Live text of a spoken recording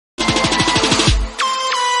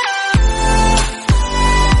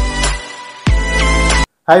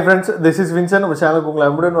Hi friends, this is Vincent. நம்ம சேனலுக்கு உங்களை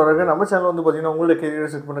அன்புடன் வரவேற்கிறேன். நம்ம சேனல் வந்து பாத்தீங்கன்னா உங்களுடைய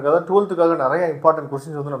கரியர் செட் பண்ணுறதுக்காக 12th நிறைய இம்பார்ட்டன்ட்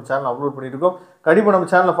क्वेश्चंस வந்து நம்ம சேனல்ல அப்லோட் பண்ணிட்டு இருக்கோம். கண்டிப்பா நம்ம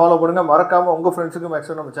சேனலை ஃபாலோ பண்ணுங்க. மறக்காம உங்க ஃப்ரெண்ட்ஸ்க்கு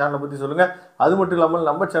மேக்ஸிமம் நம்ம சேனலை பத்தி சொல்லுங்க. அது மட்டும் இல்லாம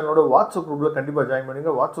நம்ம சேனலோட வாட்ஸ்அப் குரூப்ல கண்டிப்பா ஜாயின்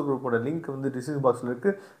பண்ணுங்க. வாட்ஸ்அப் குரூப்போட லிங்க் வந்து டிஸ்கிரிப்ஷன் பாக்ஸ்ல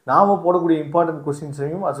இருக்கு. நாம போடக்கூடிய இம்பார்ட்டன்ட்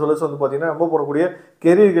क्वेश्चंसையும் as well as வந்து பாத்தீங்கன்னா நம்ம போடக்கூடிய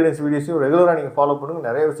கரியர் கைடன்ஸ் வீடியோஸையும் ரெகுலரா நீங்க ஃபாலோ பண்ணுங்க.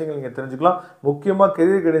 நிறைய விஷயங்கள் நீங்க தெரிஞ்சுக்கலாம். முக்கியமா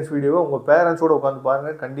கரியர் கைடன்ஸ் வீடியோவை உங்க பேரண்ட்ஸோட உட்கார்ந்து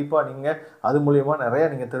பாருங்க. கண்டிப்பா நீங்க அது மூலமா நிறைய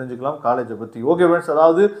நீங்க தெரிஞ்சுக்கலாம் காலேஜை பத்தி. ஓகே फ्रेंड्स,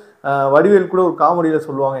 அதாவது வடிவேல் கூட ஒரு காமெடியில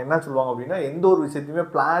சொல்லுவாங்க, என்ன சொல்லுவாங்க அப்படின்னா, எந்த ஒரு விஷயத்தையுமே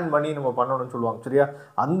பிளான் பண்ணி நம்ம பண்ணணும்னு சொல்லுவாங்க. சரியா,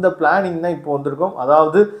 அந்த பிளானிங் தான் இப்போ வந்திருக்கோம்.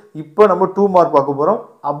 அதாவது இப்போ நம்ம 2 மார்க் பார்க்க போறோம்.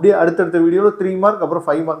 அப்படியே அடுத்தடுத்த வீடியோவில் 3 மார்க் அப்புறம்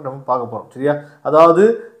 5 மார்க் நம்ம பார்க்க போறோம். சரியா, அதாவது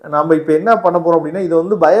நம்ம இப்போ என்ன பண்ண போறோம் அப்படின்னா, இதை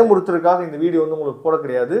வந்து பயமுறுத்துறதுக்காக இந்த வீடியோ வந்து உங்களுக்கு போட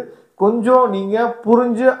கிடையாது. கொஞ்சம் நீங்க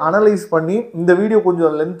புரிஞ்சு அனலைஸ் பண்ணி, இந்த வீடியோ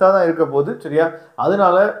கொஞ்சம் லென்த்தா தான் இருக்க போகுது. சரியா,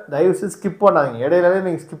 அதனால தயவுசெய்து ஸ்கிப் பண்ணாதீங்க. இடையிலே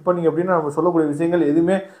நீங்க ஸ்கிப் பண்ணீங்க அப்படின்னா நம்ம சொல்லக்கூடிய விஷயங்கள்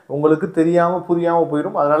எதுவுமே உங்களுக்கு தெரியாம புரியாம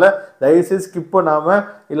போயிடும். அதனால தயவுசெய்து ஸ்கிப் பண்ணாம,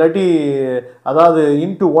 இல்லாட்டி அதாவது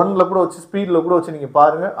இன்டு 1ல கூட வச்சு ஸ்பீட்ல கூட வச்சு நீங்க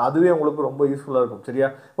பாருங்க. அதுவே உங்களுக்கு ரொம்ப யூஸ்ஃபுல்லா இருக்கும். சரியா,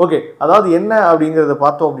 ஓகே. அதாவது என்ன அப்படிங்கறத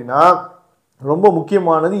பார்த்தோம் அப்படின்னா, ரொம்ப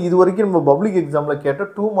முக்கியமானது, இது வரைக்கும் நம்ம பப்ளிக் எக்ஸாம்ல கேட்ட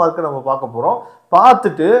 2 மார்க் நம்ம பார்க்க போறோம்.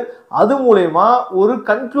 பார்த்துட்டு அது மூலமா ஒரு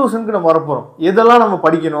கன்க்ளூஷனுக்கு நம்ம வரப்போறோம். எதெல்லாம் நம்ம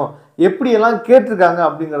படிக்கணும், எப்படி எல்லாம் கேட்டிருக்காங்க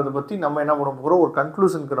அப்படிங்கறத பத்தி நம்ம என்ன பண்ண போறோம், ஒரு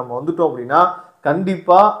கன்க்ளூஷனுக்கு நம்ம வந்துட்டோம் அப்படின்னா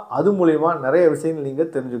கண்டிப்பா அது மூலமா நிறைய விஷயங்கள் நீங்க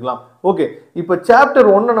தெரிஞ்சுக்கலாம். ஓகே, இப்போ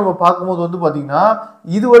சாப்டர் 1 நம்ம பார்க்கும்போது வந்து பாத்தீங்கன்னா,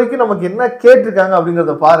 இது வரைக்கும் நமக்கு என்ன கேட்டிருக்காங்க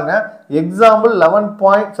அப்படிங்கறத பாருங்க. எக்ஸாம்பிள்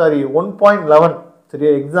 1.11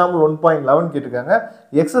 சரியா, எக்ஸாம்பிள் 1.11 கேட்டிருக்காங்க.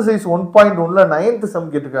 எக்ஸசைஸ் 1.1ல 9th சம்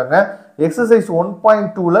கேட்டிருக்காங்க. எக்ஸசைஸ்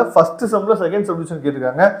 1.2ல ஃபர்ஸ்ட் சம்ல செகண்ட் சொல்யூஷன்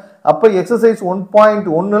கேட்டிருக்காங்க. அப்ப எக்ஸசைஸ்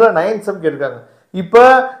 1.1ல 9th சம் கேட்டிருக்காங்க. இப்ப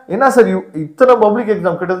என்ன சார், இத்தனை பப்ளிக்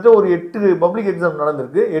எக்ஸாம், கிட்டத்தட்ட ஒரு 8 பப்ளிக் எக்ஸாம்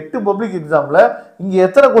நடந்திருக்கு. 8 பப்ளிக் எக்ஸாம்ல இங்க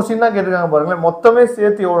எத்தனை கொஸ்டின் தான் கேட்டிருக்காங்க பாருங்களேன். மொத்தமே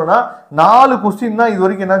சேர்த்து எவ்வளவுனா 4 கொஸ்டின் தான் இது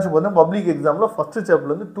வரைக்கும் என்னாச்சு பார்த்தா பப்ளிக் எக்ஸாம்ல ஃபர்ஸ்ட்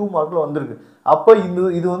சாப்டர்ல இருந்து 2 மார்க்ல வந்திருக்கு. அப்ப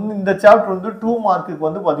இது வந்து இந்த சாப்டர் வந்து 2 மார்க்குக்கு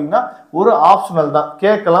வந்து பாத்தீங்கன்னா ஒரு ஆப்ஷனல் தான்.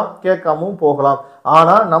 கேட்கலாம், கேட்காமவும் போகலாம்.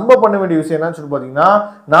 ஆனா நம்ம பண்ண வேண்டிய விஷயம் என்னன்னு சொல்லி பாத்தீங்கன்னா,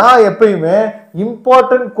 நான் எப்பயுமே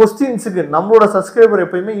இம்பார்ட்டன்ட் கொஸ்டின்ஸுக்கு, நம்மளோட சப்ஸ்கிரைபர்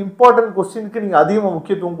எப்பயுமே இம்பார்ட்டன்ட் கொஸ்டினுக்கு நீங்க அதிகமா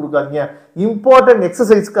முக்கியத்துவம் கொடுக்காதீங்க, இம்பார்ட்டன்ட்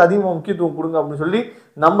எக்ஸசைஸ்க்கு அதிகமா முக்கியத்துவம் கொடுங்க அப்படின்னு சொல்லி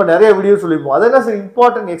நம்ம நிறைய வீடியோ சொல்லிருப்போம். அது என்ன சார்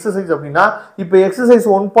இம்பார்ட்டன்ட் எக்ஸசைஸ் அப்படின்னா, இப்போ எக்ஸசைஸ்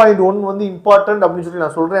 1.1 வந்து இம்பார்ட்டன்ட் அப்படின்னு சொல்லி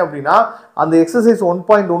நான் சொல்றேன் அப்படின்னா, அந்த எக்ஸசைஸ்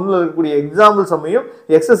 1.1ல இருக்கக்கூடிய எக்ஸாம்பிள் சமையும்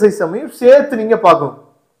எக்ஸசைஸ் சமையும் சேர்த்து நீங்க பார்க்கணும்.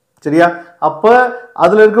 சரியா, அப்ப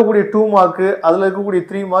அதுல இருக்கக்கூடிய 2 மார்க், அதுல இருக்கக்கூடிய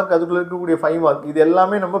 3 மார்க், அதுக்குள்ள இருக்கக்கூடிய 5 மார்க், இது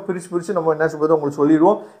எல்லாமே நம்ம பிரிச்சு நம்ம என்ன சொல்றது உங்களுக்கு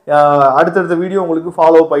சொல்லிடுவோம். அடுத்தடுத்த வீடியோ உங்களுக்கு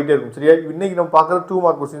ஃபாலோ அப் ஆயிட்டே இருக்கும். சரியா, இன்னைக்கு நம்ம பார்க்குற 2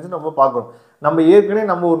 மார்க் கொஸ்டின்ஸ் நம்ம பார்க்கறோம். நம்ம ஏற்கனவே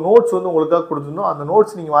நம்ம ஒரு நோட்ஸ் வந்து உங்களுக்காக கொடுத்துருந்தோம். அந்த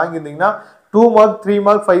நோட்ஸ் நீங்க வாங்கியிருந்தீங்கன்னா 2 மார்க், 3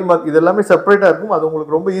 மார்க், 5 மார்க் இது எல்லாமே செப்பரேட்டா இருக்கும். அது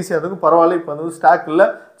உங்களுக்கு ரொம்ப ஈஸியா இருக்கும். பரவாயில்ல, இப்போ வந்து ஸ்டாக் இல்ல.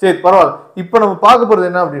 சரி, பரவாயில்ல. இப்போ நம்ம பார்க்க போறது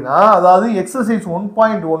என்ன அப்படின்னா, அதாவது எக்ஸசைஸ்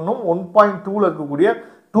 1.1ம் 1.2ல இருக்கக்கூடிய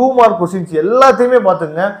 2 மார்க் கொஸ்டின்ஸ் எல்லாத்தையுமே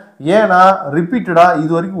பார்த்துங்க. ஏன்னா ரிப்பீட்டடா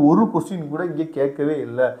இது வரைக்கும் ஒரு கொஸ்டின் கூட இங்கே கேட்கவே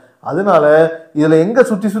இல்லை. அதனால இதுல எங்க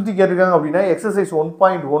சுத்தி கேட்டிருக்காங்க அப்படின்னா, எக்ஸசைஸ்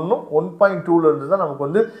 1.1ம் 1.2ல இருந்து தான் நமக்கு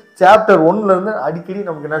வந்து சாப்டர் 1ல இருந்து அடிக்கடி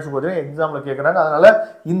நமக்கு என்ன சொல்றது எக்ஸாம்ல கேட்கறாங்க. அதனால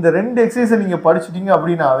இந்த 2 எக்ஸசைஸை நீங்க படிச்சுட்டீங்க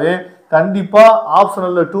அப்படின்னாவே கண்டிப்பா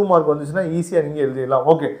ஆப்ஷனல்ல 2 மார்க் வந்துச்சுன்னா ஈஸியா நீங்க எழுதிடலாம்.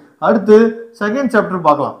 ஓகே, அடுத்து செகண்ட் சாப்டர்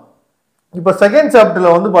பார்க்கலாம். இப்ப செகண்ட் சாப்டர்ல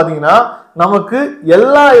வந்து பாத்தீங்கன்னா, நமக்கு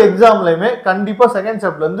எல்லா எக்ஸாம்லயுமே கண்டிப்பா செகண்ட்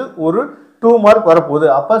சாப்டர்ல இருந்து ஒரு 2 மார்க் வரப்போகுது.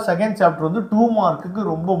 அப்ப செகண்ட் சாப்டர் வந்து 2 மார்க்குக்கு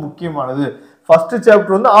ரொம்ப முக்கியமானது. ஃபர்ஸ்ட்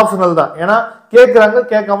சாப்டர் வந்து ஆப்ஷனல் தான், ஏன்னா கேட்கறாங்க,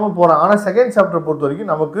 கேட்காம போறாங்க. ஆனா செகண்ட் சாப்டர் பொறுத்த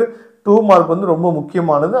வரைக்கும் நமக்கு 2 மார்க் வந்து ரொம்ப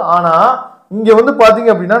முக்கியமானது. ஆனா இங்க வந்து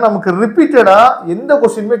பாத்தீங்க அப்படின்னா, நமக்கு ரிப்பீட்டடா எந்த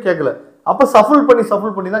கொஸ்டினுமே கேட்கல. அப்ப சஃபிள்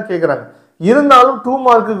பண்ணி தான் கேட்கறாங்க. இருந்தாலும் 2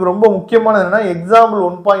 மார்க்குக்கு ரொம்ப முக்கியமானது என்னன்னா, எக்ஸாம்பிள்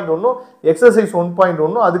 1.1, எக்ஸசைஸ்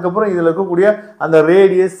 1.1, அதுக்கப்புறம் இதுல இருக்கக்கூடிய அந்த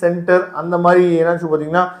ரேடியஸ், சென்டர், அந்த மாதிரி என்னன்னு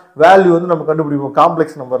பாத்தீங்கன்னா வேல்யூ வந்து நம்ம கண்டுபிடிப்போம்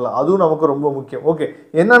காம்ப்ளெக்ஸ் நம்பர்ல. அதுவும் நமக்கு ரொம்ப முக்கியம். ஓகே,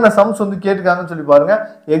 என்னென்ன சம்ஸ் வந்து கேட்டிருக்காங்கன்னு சொல்லி பாருங்க.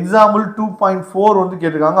 எக்ஸாம்பிள் 2.4 வந்து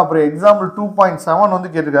கேட்டிருக்காங்க. அப்புறம் எக்ஸாம்பிள் 2.7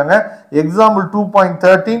 வந்து கேட்டிருக்காங்க. எக்ஸாம்பிள்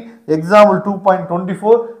 2.13, எக்ஸாம்பிள்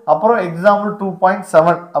 2.24, அப்புறம் எக்ஸாம்பிள்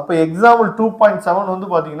 2.7. அப்ப எக்ஸாம்பிள் 2.7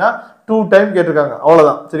 வந்து பாத்தீங்கன்னா 2 டைம் கேட்டிருக்காங்க.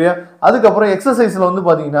 அவ்வளவுதான். சரியா, அதுக்கப்புறம் எக்ஸசைஸ்ல வந்து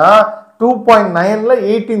பாத்தீங்கன்னா 2.9ல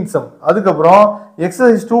 18 சம், அதுக்கப்புறம்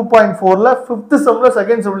எக்ஸசைஸ் 2.4ல 5th சம்ல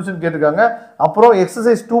செகண்ட் சொல்யூஷன் கேட்டிருக்காங்க. அப்புறம்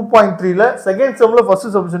எக்ஸசைஸ் 2.3ல செகண்ட் சம்ல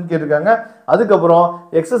ஃபர்ஸ்ட் சொல்யூஷன் கேட்டிருக்காங்க. அதுக்கப்புறம்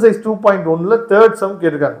எக்ஸசைஸ் 2.1ல தேர்ட் சம்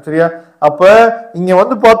கேட்டிருக்காங்க. சரியா, அப்ப இங்க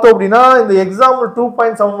வந்து பார்த்தோம் அப்படின்னா இந்த எக்ஸாம்பிள்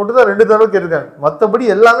 2.7 மட்டும் தான் 2 தடவை கேட்டிருக்காங்க.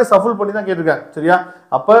 மற்றபடி எல்லாமே சஃபிள் பண்ணி தான் கேட்டிருக்காங்க. சரியா,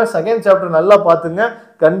 அப்ப செகண்ட் சாப்டர் நல்லா பாத்துங்க.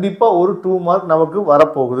 கண்டிப்பா ஒரு 2 மார்க் நமக்கு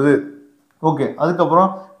வரப்போகுது. ஓகே, அதுக்கப்புறம்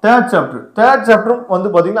தேர்ட் சாப்டரும் வந்து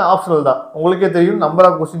பார்த்தீங்கன்னா ஆப்ஷனல் தான். உங்களுக்கே தெரியும், நம்பர்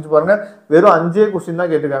ஆஃப் கொஸ்டின்ஸ் பாருங்க, வெறும் 5 கொஸ்டின்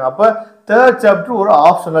தான் கேட்டிருக்காங்க. அப்போ தேர்ட் சாப்டர் ஒரு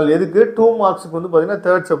ஆப்ஷனல். எதுக்கு? 2 மார்க்ஸுக்கு வந்து பார்த்தீங்கன்னா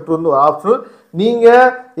தேர்ட் சாப்டர் வந்து ஒரு ஆப்ஷனல்.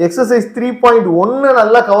 நீங்கள் எக்ஸசைஸ் 3.1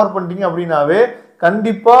 நல்லா கவர் பண்ணிட்டீங்க அப்படின்னாவே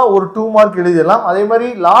கண்டிப்பா ஒரு 2 மார்க் எழுதிடலாம். அதே மாதிரி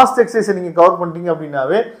லாஸ்ட் எக்ஸசைஸ் நீங்க கவர் பண்ணிட்டீங்க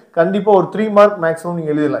அப்படின்னாவே கண்டிப்பா ஒரு 3 மார்க் மேக்ஸிமம்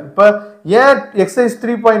நீங்க எழுதலாம். இப்போ ஏன் எக்ஸசைஸ்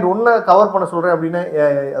 3.1 கவர் பண்ண சொல்றேன் அப்படின்னா,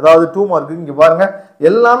 அதாவது 2 மார்க் இங்க பாருங்க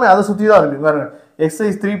எல்லாமே அதை சுற்றி தான் இருக்கு. பாருங்க,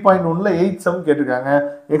 எக்ஸசைஸ் 3.1ல 8 சம் கேட்டிருக்காங்க,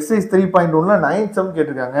 எக்ஸசைஸ் 3.1ல 9 சம்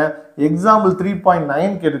கேட்டிருக்காங்க, எக்ஸாம்பிள்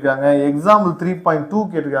 3.9 கேட்டிருக்காங்க, எக்ஸாம்பிள் 3.2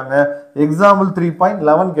 கேட்டிருக்காங்க, எக்ஸாம்பிள்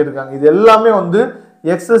 3.11 கேட்டிருக்காங்க. இது எல்லாமே வந்து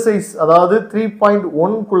எக்ஸசைஸ் அதாவது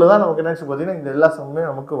 3.1 தான் நமக்கு என்ன பார்த்தீங்கன்னா இந்த எல்லா சம்மே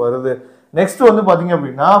நமக்கு வருது. நெக்ஸ்ட் வந்து பார்த்தீங்க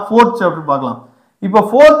அப்படின்னா ஃபோர்த் சாப்டர் பார்க்கலாம். இப்போ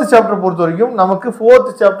ஃபோர்த் சாப்டர் பொறுத்த வரைக்கும் நமக்கு ஃபோர்த்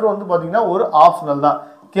சாப்டர் வந்து பார்த்தீங்கன்னா ஒரு ஆப்ஷனல் தான்.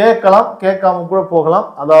 கேட்கலாம், கேட்காம கூட போகலாம்.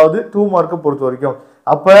 அதாவது 2 மார்க்கை பொறுத்த வரைக்கும்.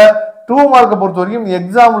 அப்போ 2 மார்க்கை பொறுத்த வரைக்கும்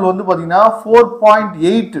எக்ஸாம்பிள் வந்து பார்த்தீங்கன்னா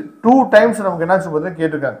 4.8 2 டைம்ஸ் நமக்கு என்ன பார்த்தீங்கன்னா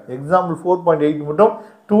கேட்டிருக்காங்க. எக்ஸாம்பிள் 4.8 மட்டும்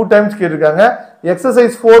 2 டைம்ஸ் கேட்டிருக்காங்க.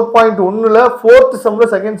 எக்ஸசைஸ் 4.1ல ஃபோர்த் சம்ல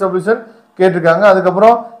செகண்ட் சொல்யூஷன் கேட்டிருக்காங்க.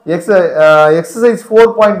 அதுக்கப்புறம் எக்ஸசைஸ்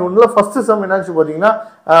 4.1ல ஃபர்ஸ்ட் சம் என்னாச்சு பார்த்தீங்கன்னா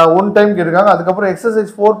 1 டைம் கேட்டிருக்காங்க. அதுக்கப்புறம்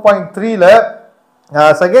எக்ஸசைஸ் 4.3ல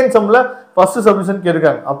செகண்ட் சம்ல ஃபர்ஸ்ட் சொல்யூஷன்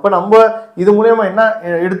கேட்டிருக்காங்க. அப்போ நம்ம இது மூலமா என்ன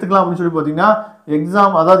எடுத்துக்கலாம் அப்படின்னு சொல்லி பார்த்தீங்கன்னா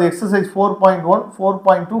அதாவது எக்ஸசைஸ் 4.1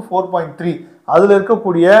 4.2 4.3 அதுல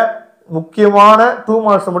இருக்கக்கூடிய முக்கியமான 2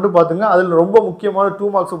 மார்க்ஸ் மட்டும் பார்த்துங்க. அதில் ரொம்ப முக்கியமான 2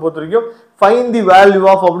 மார்க்ஸை பொறுத்த வரைக்கும் ஃபைண்ட் தி வேல்யூ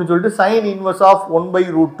ஆஃப் அப்படின்னு சொல்லிட்டு sine inverse of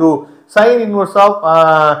 1/√2, sine inverse of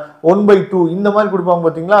 1/2 இந்த மாதிரி கொடுப்பாங்க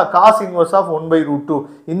பார்த்தீங்களா, காஸ் இன்வர்ஸ் ஆஃப் 1/√2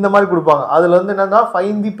 இந்த மாதிரி கொடுப்பாங்க. அதில் வந்து என்னன்னா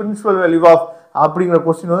find the principal value of அப்படிங்கிற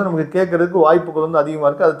கொஸ்டின் வந்து நமக்கு கேட்கறதுக்கு வாய்ப்புகள் வந்து அதிகமாக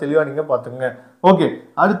இருக்குது. அதை தெளிவாக நீங்கள் பார்த்துங்க. ஓகே,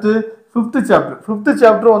 அடுத்து ஃபிஃப்த்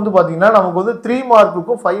சாப்டர் வந்து பார்த்தீங்கன்னா நமக்கு வந்து 3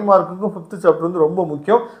 மார்க்குக்கும் 5 மார்க்குக்கும் ஃபிஃப்த் சாப்டர் வந்து ரொம்ப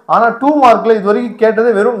முக்கியம். ஆனால் 2 மார்க்கில் இது வரைக்கும் கேட்டது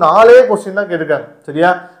வெறும் 4 கொஸ்டின் தான் கேட்டிருக்காங்க. சரியா?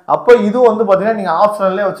 அப்போ இது வந்து பார்த்தீங்கன்னா நீங்கள்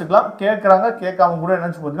ஆப்ஷனல்லே வச்சுக்கலாம். கேட்குறாங்க, கேட்காம கூட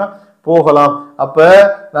என்னச்சு பார்த்தீங்கன்னா போகலாம். அப்போ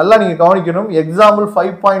நல்லா நீங்கள் கவனிக்கணும். எக்ஸாம்பிள்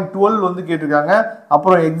 5.12 வந்து கேட்டிருக்காங்க,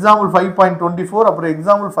 அப்புறம் எக்ஸாம்பிள் 5.24, அப்புறம்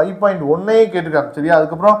எக்ஸாம்பிள் 5.1 கேட்டிருக்காங்க. சரியா?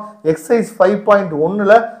 அதுக்கப்புறம் எக்ஸசைஸ்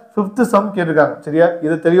 5.1ல 5th சம் கேட்டிருக்காங்க. சரியா?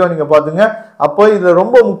 இதை தெளிவாக நீங்கள் பார்த்துங்க. அப்போ இதில்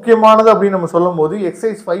ரொம்ப முக்கியமானது அப்படின்னு நம்ம சொல்லும் போது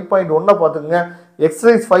எக்ஸசைஸ் 5.1 பார்த்துங்க.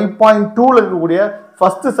 எக்ஸசைஸ் 5.2ல இருக்கக்கூடிய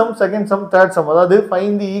first sum, second sum, third sum, அதாவது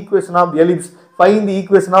find the equation of ellipse, find the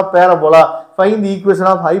equation of parabola, find the equation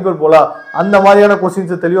of hyperbola, அந்த மாதிரியான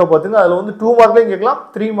கொஸ்டின்ஸை தெளிவாக பார்த்துங்க. அதில் வந்து 2 மார்க்லையும் கேட்கலாம்,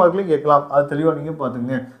 3 மார்க்லையும் கேட்கலாம். அது தெளிவாக நீங்கள்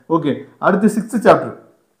பார்த்துங்க. ஓகே, அடுத்து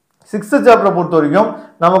 6th சாப்டரை பொறுத்த வரைக்கும்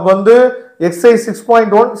நமக்கு வந்து எக்ஸசைஸ்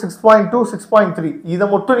 6.1 6.2 6.3 இதை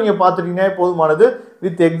மட்டும் நீங்கள் பார்த்துட்டீங்கன்னா போதுமானது.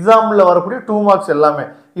 வித் எக்ஸாம்பிளில் வரக்கூடிய 2 மார்க்ஸ் எல்லாமே.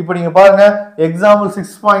 இப்போ நீங்கள் பாருங்க, எக்ஸாம்பிள்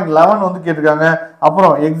 6.11 வந்து கேட்டிருக்காங்க,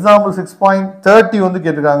 அப்புறம் எக்ஸாம்பிள் 6.30 வந்து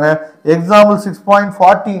கேட்டிருக்காங்க, எக்ஸாம்பிள்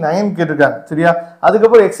 6.49 கேட்டிருக்காங்க. சரியா?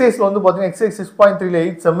 அதுக்கப்புறம் எக்ஸசைஸ்ல வந்து பார்த்தீங்கன்னா exercise 6.3ல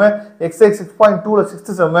 8 sem, exercise 6.2ல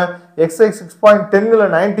 6th sem, exercise 6.10ல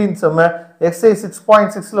 19 sem, exercise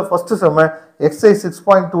 6.6ல first sem, exercise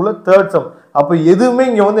 6.2ல third sum. அப்போ எதுவுமே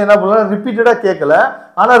இங்கே வந்து என்ன பண்ணலாம், ரிப்பீட்டடாக கேட்கல,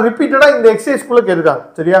 ஆனால் ரிப்பீட்டடாக இந்த எக்ஸசைஸ்குள்ளே கேட்டிருக்காங்க.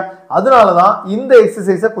 சரியா? அதனால தான் இந்த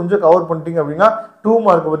எக்ஸசைஸை கொஞ்சம் கவர் பண்ணிட்டீங்க அப்படின்னா 2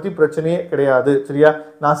 மார்க்கை பற்றி பிரச்சனையே கிடையாது. சரியா?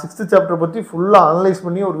 நான் 6th சாப்டரை பற்றி ஃபுல்லாக அனலைஸ்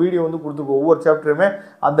பண்ணி ஒரு வீடியோ வந்து கொடுத்துருக்கோம். ஒவ்வொரு சாப்டருமே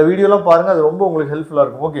அந்த வீடியோலாம் பாருங்கள், அது ரொம்ப உங்களுக்கு ஹெல்ப்ஃபுல்லாக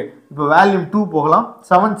இருக்கும். ஓகே, இப்போ வால்யூம் 2 போகலாம்.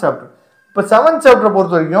 7th chapter. இப்போ 7th சாப்டரை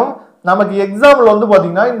பொறுத்த வரைக்கும் நமக்கு எக்ஸாம்பிள் வந்து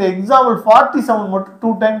பார்த்தீங்கன்னா இந்த எக்ஸாம்பிள் 47 மட்டும்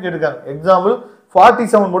 2 டைம் கேட்டிருக்காங்க. எக்ஸாம்பிள்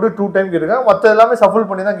 47 மட்டும் 2 டைம் கேட்டிருக்காங்க, மற்ற எல்லாமே சஃபல்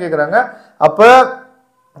பண்ணி தான் கேட்குறாங்க. அப்போ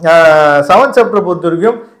 7th சாப்டரை பொறுத்த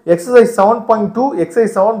வரைக்கும் எக்ஸசைஸ் 7.2,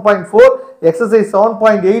 எக்ஸசைஸ் 7.4, எக்ஸசைஸ்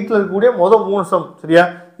 7.8ல இருக்கக்கூடிய மொதல் 3 சம். சரியா?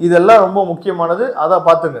 இதெல்லாம் ரொம்ப முக்கியமானது, அதை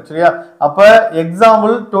பார்த்துங்க. சரியா? அப்போ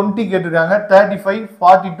எக்ஸாம்பிள் 20 கேட்டிருக்காங்க, 35,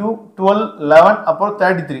 42, 12, 11, அப்புறம்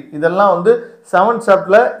 33 இதெல்லாம் வந்து 7th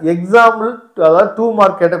சாப்டர்ல எக்ஸாம்பிள், அதாவது 2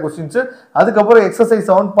 மார்க் கேட்ட கொஸ்டின்ஸ். அதுக்கப்புறம்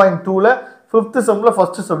எக்ஸசைஸ் 7.2ல 5th சம்ல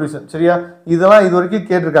ஃபர்ஸ்ட் சொல்யூஷன். சரியா? இதெல்லாம் இது வரைக்கும்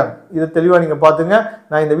கேட்டிருக்காங்க. இதை தெளிவாக நீங்கள் பார்த்துங்க.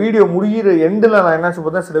 நான் இந்த வீடியோ முடிகிற எண்டில் நான் என்ன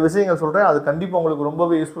சொல்றேன், சில விஷயங்கள் சொல்கிறேன், அது கண்டிப்பாக உங்களுக்கு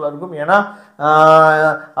ரொம்பவே யூஸ்ஃபுல்லாக இருக்கும். ஏன்னா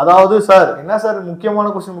அதாவது சார் என்ன சார் முக்கியமான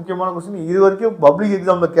கொஸ்டின் இது வரைக்கும் பப்ளிக்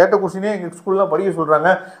எக்ஸாமில் கேட்ட கொஸ்டினே எங்கள் ஸ்கூல்லாம் படிக்க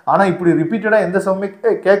சொல்கிறாங்க, ஆனால் இப்படி ரிப்பீட்டடாக எந்த சம்மே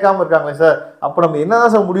கேட்காம இருக்காங்களே சார், அப்போ நம்ம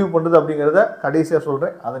என்னதான் சார் முடிவு பண்ணுறது அப்படிங்கிறத கடைசியாக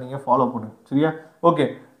சொல்கிறேன், அதை நீங்கள் ஃபாலோ பண்ணுங்க. சரியா? ஓகே,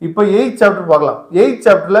 இப்போ 8th சாப்டர் பார்க்கலாம். 8th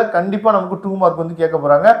சாப்டர்ல கண்டிப்பாக நமக்கு 2 மார்க் வந்து கேட்க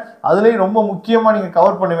போகிறாங்க. அதுலேயும் ரொம்ப முக்கியமாக நீங்கள்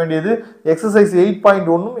கவர் பண்ண வேண்டியது எக்ஸசைஸ்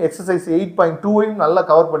 8.1ம் எக்ஸசைஸ் 8.2ஐயும் நல்லா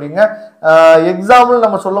கவர் பண்ணிங்க. எக்ஸாம்பிள்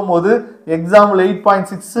நம்ம சொல்லும் போது எக்ஸாம்பிள்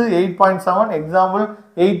 8.6 8.7 எக்ஸாம்பிள்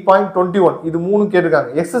 8.21 இது மூணு கேட்டிருக்காங்க.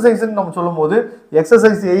 எக்ஸசைஸ்ன்னு நம்ம சொல்லும்போது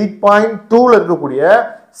எக்ஸசைஸ் 8.2ல இருக்கக்கூடிய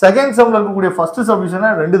செகண்ட் சம்ல இருக்கக்கூடிய ஃபர்ஸ்ட் சப்டிவிஷனை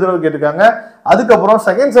 2 தடவை கேட்டிருக்காங்க. அதுக்கப்புறம்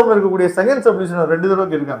செகண்ட் சம்ல இருக்கக்கூடிய செகண்ட் சப்டிவிஷனை 2 தடவை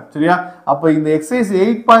கேட்டிருக்காங்க. சரியா? அப்ப இந்த எக்ஸசைஸ்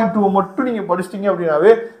 8.2 மட்டும் நீங்க படிச்சிட்டீங்க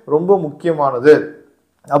அப்படின்னாவே ரொம்ப முக்கியமானது.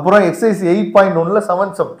 அப்புறம் எக்ஸசைஸ் 8.1ல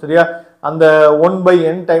 7 சம். சரியா? அந்த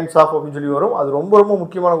 1/n டைம்ஸ் ஆஃப் அப்படின்னு சொல்லி வரும். அது ரொம்ப ரொம்ப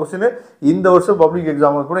முக்கியமான கொஸ்டின். இந்த வருஷம் பப்ளிக்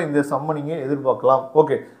எக்ஸாம்ல கூட இந்த சம்ம நீங்க எதிர்பார்க்கலாம்.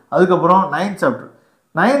 ஓகே, அதுக்கப்புறம் 9th சாப்டர்.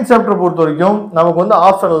 9th சாப்டர் பொறுத்த வரைக்கும் நமக்கு வந்து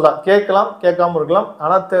ஆப்ஷனல் தான், கேட்கலாம் கேட்காம இருக்கலாம்.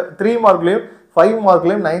 ஆனால் 3 மார்க்லையும் 5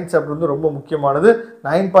 மார்க்லையும் 9th சாப்டர் வந்து ரொம்ப முக்கியமானது.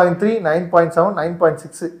 9.3 9.7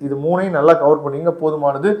 9.6 இது மூணையும் நல்லா கவர் பண்ணீங்க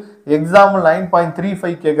போதுமானது. எக்ஸாம்பிள்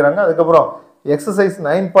 9.35 கேட்குறாங்க. அதுக்கப்புறம் எக்ஸசைஸ்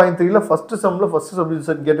 9.3ல ஃபர்ஸ்ட் சம்ல ஃபர்ஸ்ட்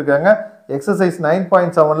சப்டிவிஷன் கேட்டிருக்காங்க. எக்ஸசைஸ்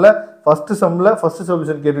 9.7ல ஃபர்ஸ்ட் சம்ல ஃபர்ஸ்ட்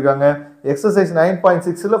சப்டிவிஷன் கேட்டிருக்காங்க. எக்ஸசைஸ்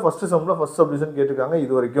 9.6ல ஃபர்ஸ்ட் சம்ல ஃபர்ஸ்ட் சப்டிவிஷன் கேட்டிருக்காங்க.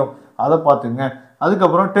 இது வரைக்கும் அதை பார்த்துங்க.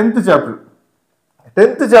 அதுக்கப்புறம் 10th சாப்டர்.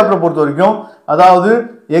 10th சாப்டர் பொறுத்த வரைக்கும் அதாவது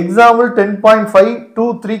எக்ஸாம்பிள் 10.5 2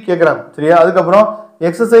 3 கேட்குறாங்க. சரியா? அதுக்கப்புறம்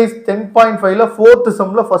எக்ஸசைஸ் 10.5ல ஃபோர்த்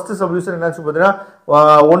சம்ல ஃபர்ஸ்ட் சப்டிவிஷன் என்னாச்சு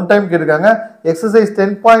பார்த்தீங்கன்னா 1 டைம் கேட்டிருக்காங்க. எக்ஸசைஸ்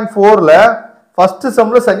 10.4ல ஃபர்ஸ்ட்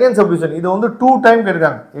சம்ல செகண்ட் சப்டிவிஷன் இது வந்து 2 டைம்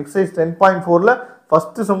கேட்டிருக்காங்க. Exercise 10.4ல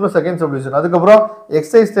first சம்ல second subdivision. அதுக்கப்புறம்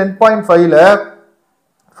எக்ஸசைஸ் 10.5ல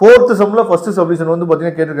ஃபோர்த் சம்ல ஃபர்ஸ்ட் சப்டிவிஷன் வந்து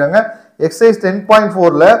பார்த்தீங்கன்னா கேட்டிருக்காங்க. Exercise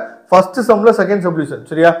 10.4ல first சம்ல second subdivision.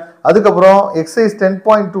 சரியா? அதுக்கப்புறம் எக்ஸசைஸ்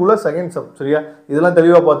 10.2ல செகண்ட் சம். சரியா? இதெல்லாம்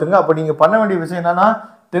தெளிவாக பார்த்துங்க. அப்போ நீங்கள் பண்ண வேண்டிய விஷயம் என்னன்னா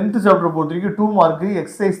 10th சாப்டர் பொறுத்த வரைக்கும் 2 மார்க்கு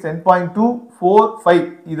எக்ஸசைஸ் 10.2 4 5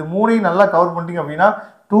 இது மூணையும் நல்லா கவர் பண்ணிட்டீங்க அப்படின்னா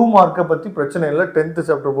 2 மார்க்கை பற்றி பிரச்சனை இல்லை. 10th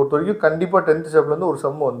சாப்டர் பொறுத்த வரைக்கும் கண்டிப்பாக 10th சாப்டர்லேருந்து ஒரு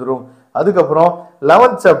சம் வந்துடும். அதுக்கப்புறம்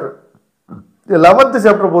 11th சாப்டர். 11th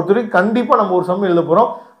சாப்டர் பொறுத்த வரைக்கும் கண்டிப்பாக நம்ம ஒரு சம் எழுத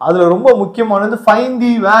போகிறோம். அதில் ரொம்ப முக்கியமானது ஃபைண்ட்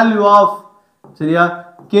தி வேல்யூ ஆஃப், சரியா,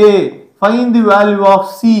 K, find the value of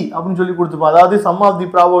C அப்படின்னு சொல்லி கொடுத்துப்போம். அதாவது some of the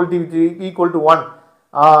probability which equal to 1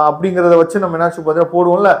 அப்படிங்கிறத வச்சு நம்ம என்னாச்சு பார்த்தீங்கன்னா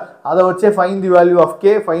போடுவோம்ல, அதை வச்சே find the value of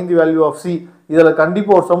K find the value of C இதில்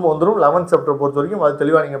கண்டிப்பாக ஒரு சம் வந்துடும். 11th சாப்டர் பொறுத்த வரைக்கும் அது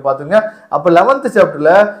தெளிவாக நீங்கள் பார்த்துங்க. அப்போ 11th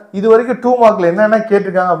சாப்டரில் இது வரைக்கும் 2 மார்க்கில் என்னென்ன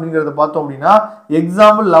கேட்டிருக்காங்க அப்படிங்கிறத பார்த்தோம் அப்படின்னா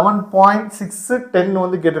எக்ஸாம்பிள் 11.6 10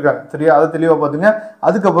 வந்து கேட்டிருக்காங்க. சரியா? அதை தெளிவாக பார்த்துங்க.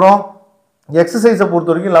 அதுக்கப்புறம் எக்ஸசைஸை பொறுத்த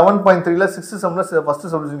வரைக்கும் 11.3ல 6th சம்ல ஃபர்ஸ்ட்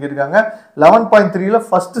சப்டிவிஷன் கேட்டிருக்காங்க. 11.3ல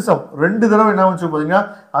ஃபர்ஸ்ட் சம் 2 தடவை என்ன வந்து பார்த்தீங்கன்னா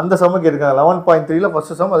அந்த சம் கேட்டிருக்காங்க. 11.3ல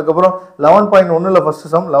ஃபர்ஸ்ட் சம், அதுக்கப்புறம் 11.1ல first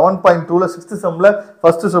sum, 11.2ல 6th சம்ல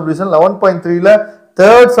first subdivision, 11.3ல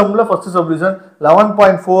third சம்ல first subdivision,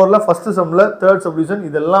 11.4ல first சம்ல third subdivision.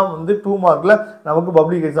 இதெல்லாம் வந்து 2 மார்க்ல நமக்கு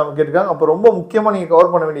பப்ளிக் எக்ஸாம் கேட்டிருக்காங்க. அப்போ ரொம்ப முக்கியமாக நீங்கள்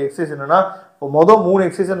கவர் பண்ண வேண்டிய எக்ஸசைஸ் என்னன்னா மொதல் 3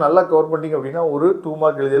 எக்ஸசைஸை நல்லா கவர் பண்ணிட்டீங்க அப்படின்னா ஒரு 2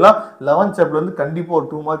 மார்க் எழுதலாம். 11th சாப்டர் வந்து கண்டிப்பாக ஒரு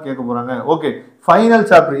 2 மார்க் கேட்க போகிறாங்க. ஓகே, ஃபைனல்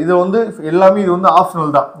சாப்டர் இது வந்து எல்லாமே இது வந்து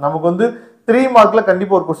ஆப்ஷனல் தான். நமக்கு வந்து 3 மார்க்ல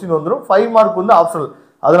கண்டிப்பாக ஒரு கொஸ்டின் வந்துடும். 5 மார்க் வந்து ஆப்ஷனல்.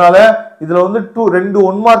 அதனால இதுல வந்து 2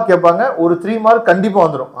 1 மார்க் கேட்பாங்க, ஒரு 3 மார்க் கண்டிப்பா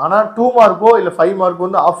வந்துடும். ஆனா 2 மார்க்கோ இல்ல 5 மார்க்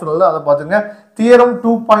வந்து ஆப்ஷனல் தான். அதை பாத்துங்க. தியரம்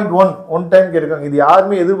 2.1 1 டைம் கேட்டிருக்காங்க. இது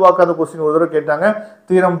யாருமே எதிர்பார்க்காத கொஸ்டின் ஒரு தடவை கேட்டாங்க.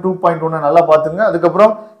 தியரம் 2.1 நல்லா பாத்துங்க.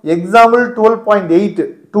 அதுக்கப்புறம் எக்ஸாம்பிள் 12.8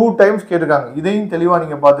 2 டைம்ஸ் கேட்டிருக்காங்க. இதையும் தெளிவா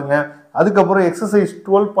நீங்க பாத்துங்க. அதுக்கப்புறம் எக்ஸசைஸ்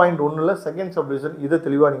 12.1ல செகண்ட் சப்டிவிஷன் இதை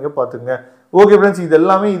தெளிவா நீங்க பாத்துங்க. ஓகே ஃப்ரெண்ட்ஸ், இது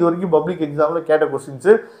எல்லாமே இது வரைக்கும் பப்ளிக் எக்ஸாம்ல கேட்ட கொஸ்டின்ஸ்.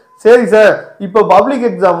 சரி சார், இப்போ பப்ளிக்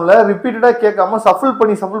எக்ஸாம்ல ரிப்பீட்டடா கேட்காம சஃபிள்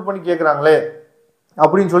பண்ணி கேட்கறாங்களே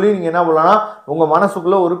அப்படின்னு சொல்லி நீங்க என்ன பண்ணலாம்னா உங்க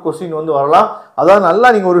மனசுக்குள்ள ஒரு கொஸ்டின் வந்து வரலாம். அதாவது நல்லா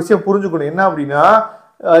நீங்க ஒரு விஷயம் புரிஞ்சுக்கணும். என்ன அப்படின்னா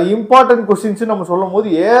இம்பார்ட்டன்ட் கொஸ்டின்ஸ் நம்ம சொல்லும் போது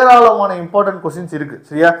ஏராளமான இம்பார்ட்டன்ட் கொஸ்டின்ஸ் இருக்கு.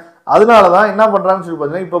 சரியா? அதனாலதான் என்ன பண்றாங்கன்னு சொல்லி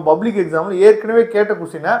பாத்தீங்கன்னா இப்ப பப்ளிக் எக்ஸாம்ல ஏற்கனவே கேட்ட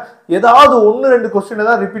கொஸ்டினை ஏதாவது 1-2 கொஸ்டினை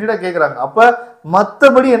தான் ரிப்பீட்டடா கேட்கறாங்க. அப்ப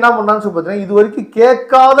மற்றபடி என்ன பண்றாங்கன்னு சொல்லி பாத்தீங்கன்னா இது வரைக்கும்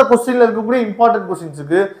கேட்காத கொஸ்டின்ல இருக்கக்கூடிய இம்பார்ட்டன்ட்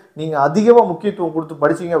கொஸ்டின்ஸுக்கு நீங்க அதிகமா முக்கியத்துவம் கொடுத்து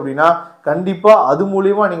படிச்சீங்க அப்படின்னா கண்டிப்பா அது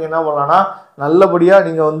மூலியமா நீங்க என்ன பண்ணலாம்னா நல்லபடியா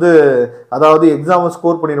நீங்க வந்து அதாவது எக்ஸாம்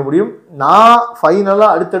ஸ்கோர் பண்ணிட முடியும். நான் ஃபைனலா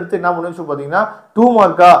அடுத்தடுத்து என்ன பண்ணுவேன்னு சொல்லி பாத்தீங்கன்னா 2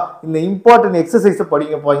 மார்க்கா இந்த இம்பார்ட்டன்ட் எக்ஸசைஸை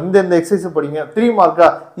படிங்கப்பா, இந்த எக்ஸசைஸை படிங்க. 3 மார்க்கா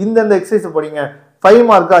இந்த எக்ஸசைஸை படிங்க. 5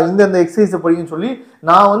 மார்க்கா இந்த எக்ஸசைஸை படிங்கன்னு சொல்லி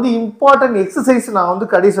நான் வந்து இம்பார்ட்டன்ட் எக்ஸசைஸ் நான் வந்து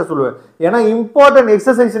கடைசியாக சொல்லுவேன். ஏன்னா இம்பார்ட்டன்ட்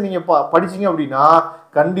எக்ஸசைஸ் நீங்க படிச்சீங்க அப்படின்னா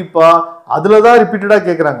கண்டிப்பா அதுலதான் ரிப்பீட்டடா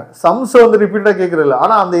கேட்கறாங்க. சம்ஸ் வந்து ரிப்பீட்டடா கேட்கறதில்ல,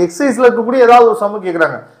 ஆனா அந்த எக்ஸசைஸ்ல இருக்கக்கூடிய ஏதாவது ஒரு சம்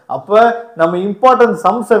கேட்கறாங்க. அப்ப நம்ம இம்பார்ட்டன்ட்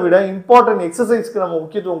சம்ஸை விட இம்பார்ட்டன்ட் எக்ஸசைஸ்க்கு நம்ம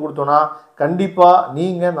முக்கியத்துவம் கொடுத்தோம்னா கண்டிப்பா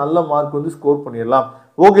நீங்க நல்ல மார்க் வந்து ஸ்கோர் பண்ணிடலாம்.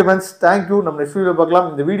 Okay friends, thank you. நம்ம நெக்ஸ்ட் வீடியோ பார்க்கலாம்.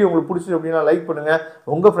 இந்த வீடியோ உங்களுக்கு பிடிச்சது அப்படின்னா லைக் பண்ணுங்க,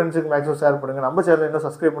 உங்க ஃப்ரெண்ட்ஸுக்கு மேக்ஸிமம் ஷேர் பண்ணுங்க. நம்ம சேனல் என்ன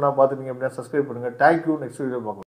சப்ஸ்கிரைப் பண்ணா பார்த்துட்டீங்க அப்படின்னா சப்ஸ்கிரைப் பண்ணுங்க. தேங்க்யூ. நெக்ஸ்ட் வீடியோ பார்க்கலாம்.